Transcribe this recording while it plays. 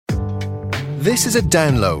This is a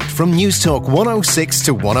download from Newstalk 106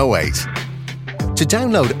 to 108. To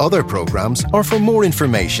download other programmes or for more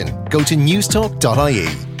information, go to newstalk.ie.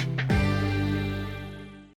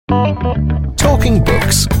 Talking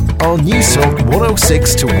Books on Newstalk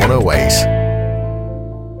 106 to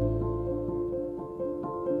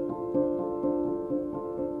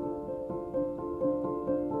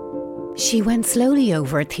 108. She went slowly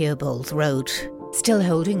over Theobald's Road, still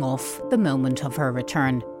holding off the moment of her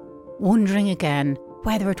return, wondering again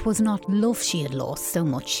whether it was not love she had lost so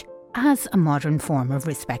much as a modern form of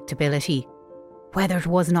respectability, whether it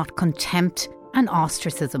was not contempt and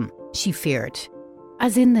ostracism she feared,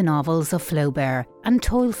 as in the novels of Flaubert and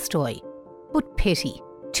Tolstoy, but pity,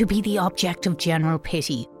 to be the object of general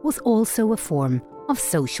pity, was also a form of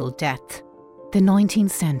social death. The 19th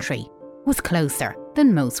century was closer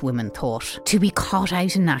than most women thought. To be caught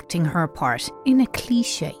out enacting her part in a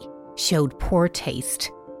cliché showed poor taste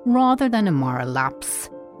rather than a moral lapse.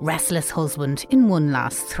 Restless husband in one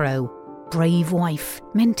last throw, brave wife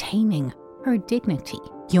maintaining her dignity,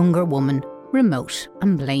 younger woman remote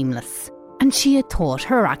and blameless. And she had thought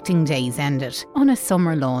her acting days ended on a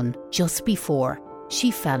summer lawn just before she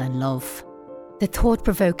fell in love. The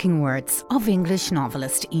thought-provoking words of English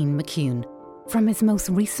novelist Ian McEwan from his most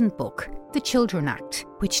recent book, The Children Act,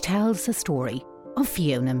 which tells the story of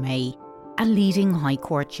Fiona May, a leading High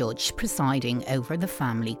Court judge presiding over the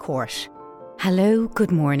family court. Hello, good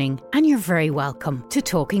morning, and you're very welcome to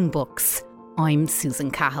Talking Books. I'm Susan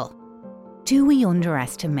Cahill. Do we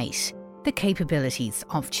underestimate the capabilities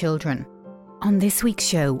of children? On this week's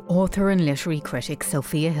show, author and literary critic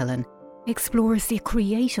Sophia Hillen explores the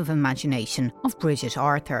creative imagination of Bridget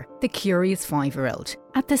Arthur, the curious 5-year-old,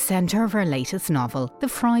 at the centre of her latest novel, The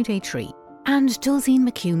Friday Tree. And does Ian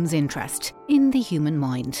McEwan's interest in the human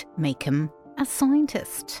mind make him a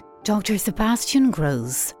scientist? Dr. Sebastian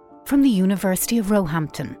Grosz from the University of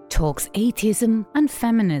Roehampton talks atheism and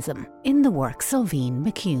feminism in the works of Ian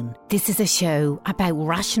McEwan. This is a show about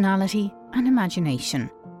rationality and imagination,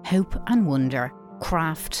 hope and wonder,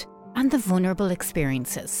 craft, and the vulnerable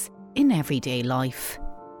experiences in everyday life.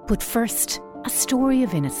 But first, a story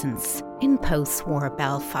of innocence in post-war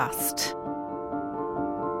Belfast.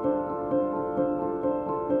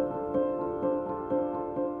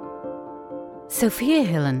 Sophia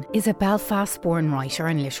Hillen is a Belfast-born writer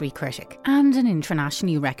and literary critic and an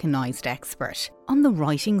internationally recognised expert on the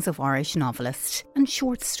writings of Irish novelist and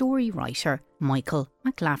short story writer Michael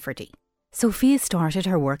McLafferty. Sophia started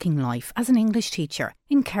her working life as an English teacher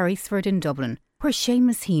in Kerrysford in Dublin, where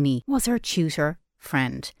Seamus Heaney was her tutor,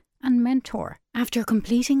 friend and mentor. After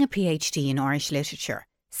completing a PhD in Irish literature,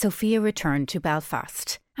 Sophia returned to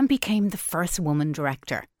Belfast and became the first woman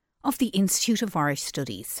director of the Institute of Irish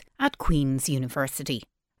Studies at Queen's University.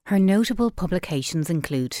 Her notable publications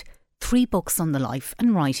include 3 books on the life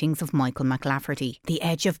and writings of Michael McLafferty, The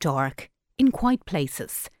Edge of Dark, In Quiet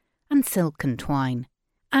Places and Silk and Twine,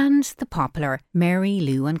 and the popular Mary,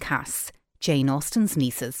 Lou and Cass, Jane Austen's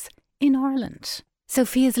nieces, in Ireland.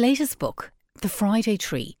 Sophia's latest book, The Friday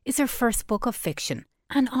Tree, is her first book of fiction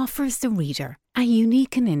and offers the reader a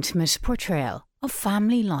unique and intimate portrayal of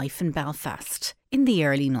family life in Belfast in the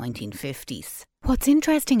early 1950s. What's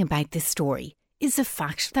interesting about this story is the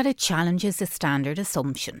fact that it challenges the standard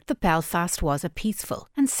assumption that Belfast was a peaceful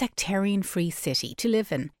and sectarian-free city to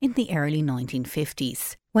live in the early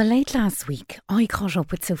 1950s. Well, late last week, I caught up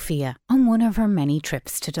with Sophia on one of her many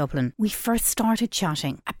trips to Dublin. We first started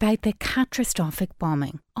chatting about the catastrophic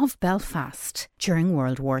bombing of Belfast during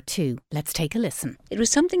World War II. Let's take a listen. It was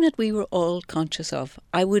something that we were all conscious of.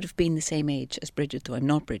 I would have been the same age as Bridget, though I'm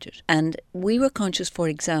not Bridget. And we were conscious, for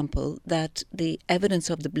example, that the evidence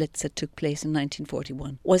of the Blitz that took place in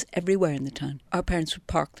 1941 was everywhere in the town. Our parents would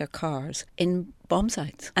park their cars in bomb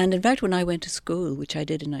sites. And in fact, when I went to school, which I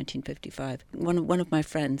did in 1955, one of my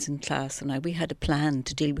friends in class and I, we had a plan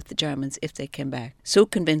to deal with the Germans if they came back. So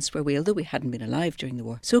convinced were we, although we hadn't been alive during the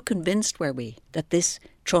war, so convinced were we that this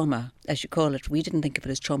trauma, as you call it, we didn't think of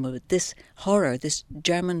it as trauma, but this horror, this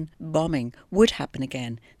German bombing would happen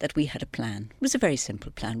again, that we had a plan. It was a very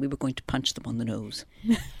simple plan. We were going to punch them on the nose.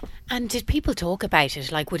 And did people talk about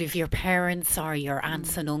it? Like, would have your parents or your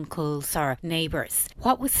aunts and uncles or neighbours?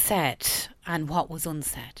 What was said and what was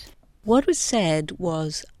unsaid? What was said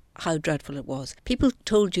was how dreadful it was. People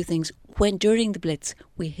told you things, when during the Blitz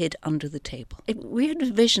we hid under the table. We had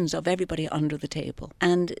visions of everybody under the table,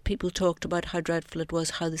 and people talked about how dreadful it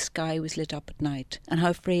was, how the sky was lit up at night and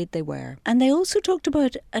how afraid they were. And they also talked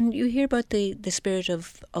about, and you hear about the spirit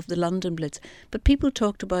of the London Blitz, but people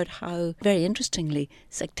talked about how, very interestingly,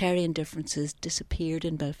 sectarian differences disappeared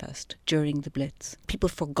in Belfast during the Blitz. People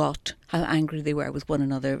forgot how angry they were with one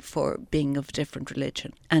another for being of different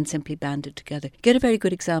religion and simply banded together. You get a very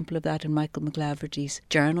good example of that in Michael McLaverty's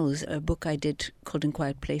journals, a book I did called In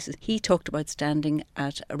Quiet Places. He talked about standing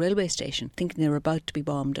at a railway station thinking they were about to be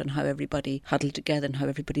bombed and how everybody huddled together and how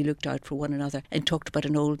everybody looked out for one another, and talked about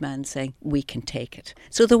an old man saying, "We can take it."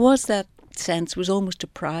 So there was that sense, was almost a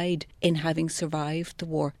pride in having survived the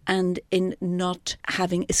war and in not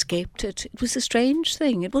having escaped it. It was a strange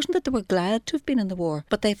thing. It wasn't that they were glad to have been in the war,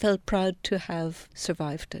 but they felt proud to have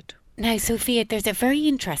survived it. Now, Sophia, there's a very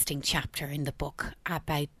interesting chapter in the book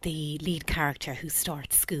about the lead character who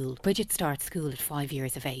starts school. Bridget starts school at 5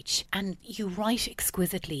 years of age, and you write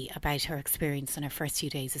exquisitely about her experience on her first few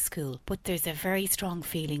days of school, but there's a very strong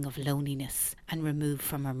feeling of loneliness and removed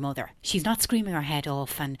from her mother. She's not screaming her head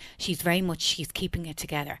off, and she's keeping it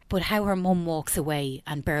together, but how her mum walks away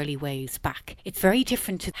and barely waves back. It's very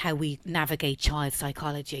different to how we navigate child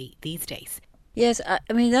psychology these days. Yes,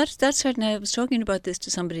 I mean, that's certainly, I was talking about this to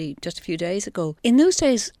somebody just a few days ago. In those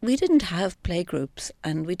days, we didn't have playgroups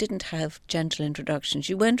and we didn't have gentle introductions.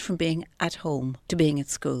 You went from being at home to being at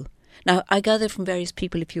school. Now, I gather from various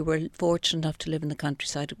people, if you were fortunate enough to live in the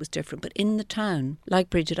countryside, it was different. But in the town, like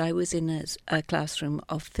Bridget, I was in a classroom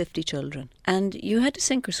of 50 children. And you had to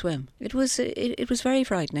sink or swim. It was very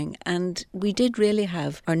frightening. And we did really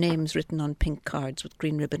have our names written on pink cards with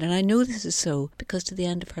green ribbon. And I know this is so because to the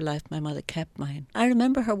end of her life, my mother kept mine. I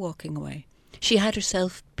remember her walking away. She had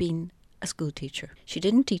herself been a school teacher. She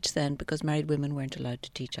didn't teach then because married women weren't allowed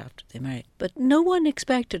to teach after they married. But no one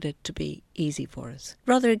expected it to be easy for us.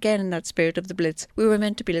 Rather, again, in that spirit of the Blitz, we were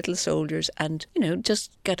meant to be little soldiers and,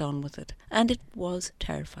 just get on with it. And it was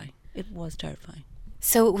terrifying. It was terrifying.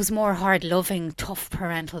 So it was more hard-loving, tough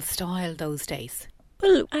parental style those days?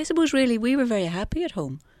 Well, I suppose really we were very happy at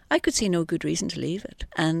home. I could see no good reason to leave it,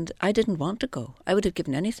 and I didn't want to go. I would have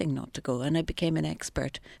given anything not to go, and I became an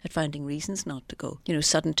expert at finding reasons not to go.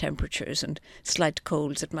 Sudden temperatures and slight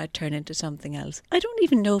colds that might turn into something else. I don't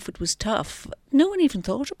even know if it was tough. No one even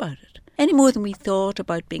thought about it. Any more than we thought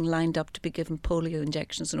about being lined up to be given polio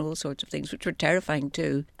injections and all sorts of things, which were terrifying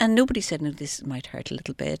too. And nobody said, no, this might hurt a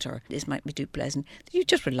little bit or this might be too pleasant. You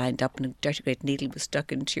just were lined up and a dirty great needle was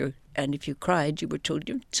stuck into you. And if you cried, you were told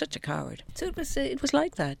you're such a coward. So it was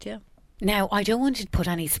like that, yeah. Now, I don't want to put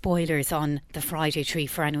any spoilers on The Friday Tree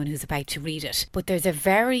for anyone who's about to read it, but there's a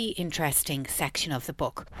very interesting section of the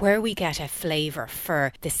book where we get a flavour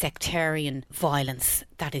for the sectarian violence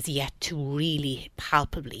that is yet to really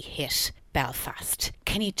palpably hit Belfast.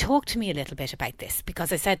 Can you talk to me a little bit about this?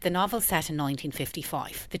 Because I said the novel's set in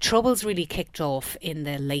 1955. The Troubles really kicked off in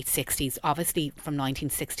the late 60s, obviously from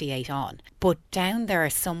 1968 on. But down there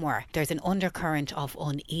somewhere, there's an undercurrent of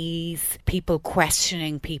unease, people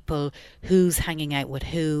questioning people, who's hanging out with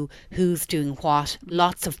who's doing what,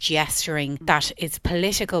 lots of gesturing that is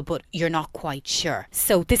political, but you're not quite sure.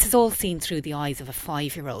 So this is all seen through the eyes of a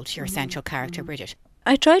 5-year-old, your central character, Bridget.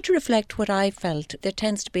 I tried to reflect what I felt. There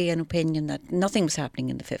tends to be an opinion that nothing was happening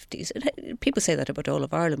in the 50s. People say that about all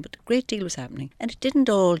of Ireland, but a great deal was happening. And it didn't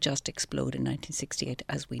all just explode in 1968,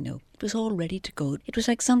 as we know. It was all ready to go. It was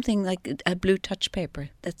like something like a blue touch paper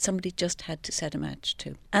that somebody just had to set a match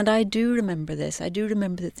to. And I do remember this. I do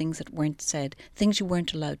remember the things that weren't said, things you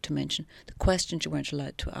weren't allowed to mention, the questions you weren't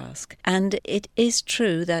allowed to ask. And it is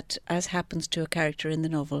true that, as happens to a character in the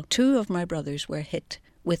novel, 2 of my brothers were hit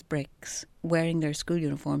with bricks, wearing their school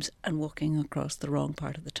uniforms and walking across the wrong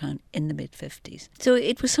part of the town in the mid-50s. So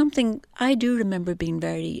it was something I do remember being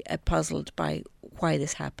very puzzled by why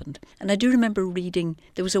this happened. And I do remember reading,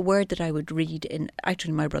 there was a word that I would read in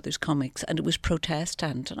my brother's comics, and it was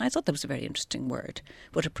protestant. And I thought that was a very interesting word,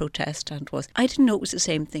 what a protestant was. I didn't know it was the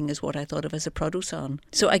same thing as what I thought of as a produson.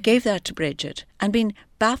 So I gave that to Bridget and been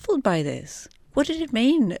baffled by this. What did it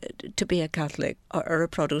mean to be a Catholic or a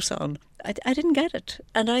produson? I didn't get it.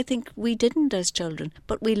 And I think we didn't as children,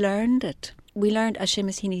 but we learned it. We learned, as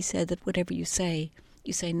Seamus Heaney said, that whatever you say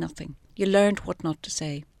nothing. You learned what not to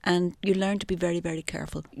say. And you learned to be very, very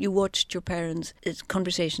careful. You watched your parents'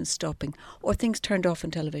 conversations stopping or things turned off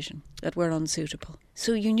on television that were unsuitable.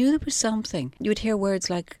 So you knew there was something. You would hear words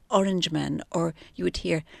like Orange Men, or you would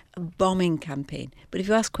hear a bombing campaign. But if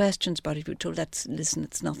you ask questions about it, you were told, listen,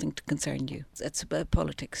 it's nothing to concern you. It's about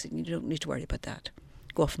politics and you don't need to worry about that.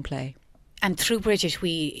 Go off and play. And through Bridget,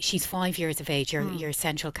 she's 5 years of age, your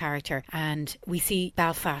central character, and we see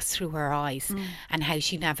Belfast through her eyes and how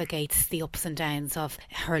she navigates the ups and downs of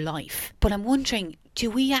her life. But I'm wondering, do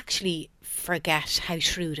we actually forget how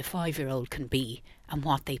shrewd a 5-year-old can be and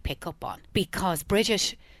what they pick up on? Because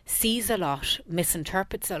Bridget sees a lot,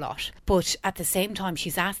 misinterprets a lot, but at the same time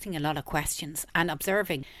she's asking a lot of questions and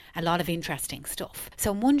observing a lot of interesting stuff.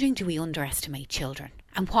 So I'm wondering, do we underestimate children?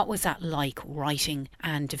 And what was that like, writing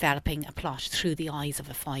and developing a plot through the eyes of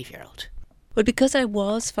a 5-year-old? Well, because I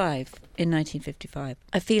was 5 in 1955,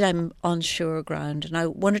 I feel I'm on sure ground.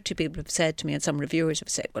 And one or two people have said to me, and some reviewers have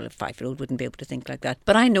said, well, a 5-year-old wouldn't be able to think like that.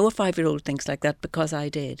 But I know a 5-year-old thinks like that because I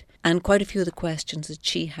did. And quite a few of the questions that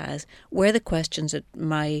she has were the questions that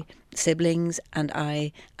my siblings and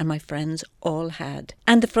I and my friends all had.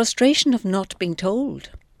 And the frustration of not being told.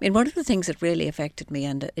 I mean, one of the things that really affected me,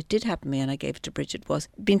 and it did happen to me and I gave it to Bridget, was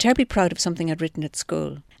being terribly proud of something I'd written at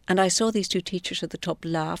school. And I saw these two teachers at the top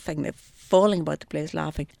laughing, they're falling about the place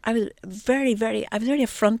laughing. I was very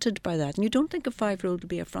affronted by that. And you don't think a 5-year-old would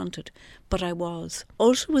be affronted, but I was.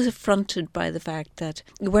 Also was affronted by the fact that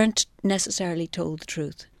you weren't necessarily told the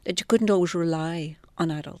truth, that you couldn't always rely on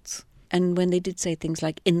adults. And when they did say things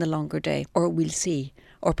like, in the longer day, or we'll see,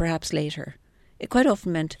 or perhaps later, it quite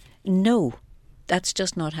often meant, no, that's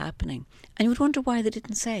just not happening. And you would wonder why they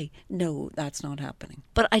didn't say, no, that's not happening.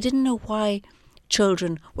 But I didn't know why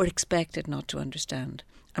children were expected not to understand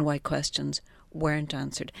and why questions weren't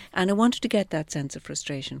answered. And I wanted to get that sense of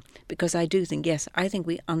frustration because I do think, yes, I think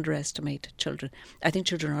we underestimate children. I think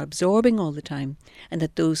children are absorbing all the time and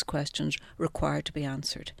that those questions require to be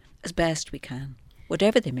answered as best we can,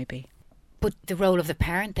 whatever they may be. But the role of the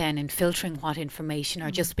parent then in filtering what information or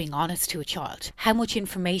just being honest to a child, how much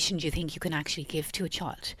information do you think you can actually give to a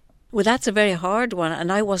child? Well, that's a very hard one,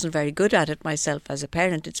 and I wasn't very good at it myself as a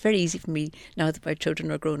parent. It's very easy for me, now that my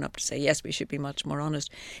children are grown up, to say, yes, we should be much more honest.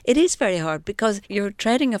 It is very hard because you're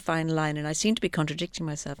treading a fine line, and I seem to be contradicting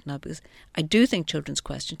myself now because I do think children's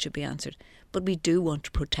questions should be answered, but we do want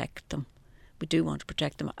to protect them. We do want to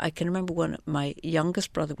protect them. I can remember my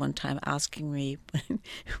youngest brother one time asking me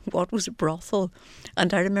what was a brothel,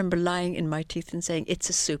 and I remember lying in my teeth and saying, it's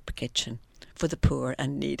a soup kitchen for the poor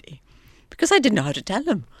and needy, because I didn't know how to tell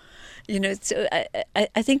him. You know, so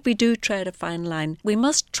I think we do tread a fine line. We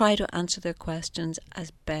must try to answer their questions as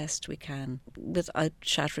best we can without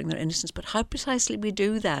shattering their innocence. But how precisely we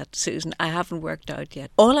do that, Susan, I haven't worked out yet.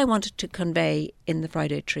 All I wanted to convey in The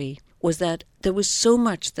Friday Tree was that there was so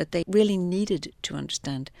much that they really needed to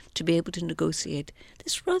understand to be able to negotiate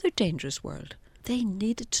this rather dangerous world. They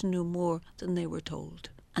needed to know more than they were told,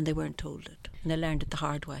 and they weren't told it, and they learned it the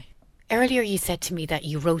hard way. Earlier you said to me that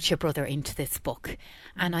you wrote your brother into this book,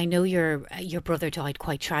 and I know your brother died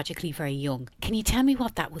quite tragically very young. Can you tell me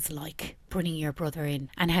what that was like, bringing your brother in,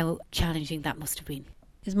 and how challenging that must have been?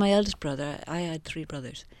 He's my eldest brother. I had 3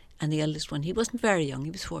 brothers, and the eldest one, he wasn't very young,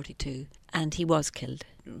 he was 42, and he was killed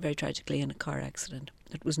very tragically in a car accident.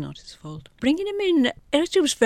 It was not his fault. Bringing him in, it actually was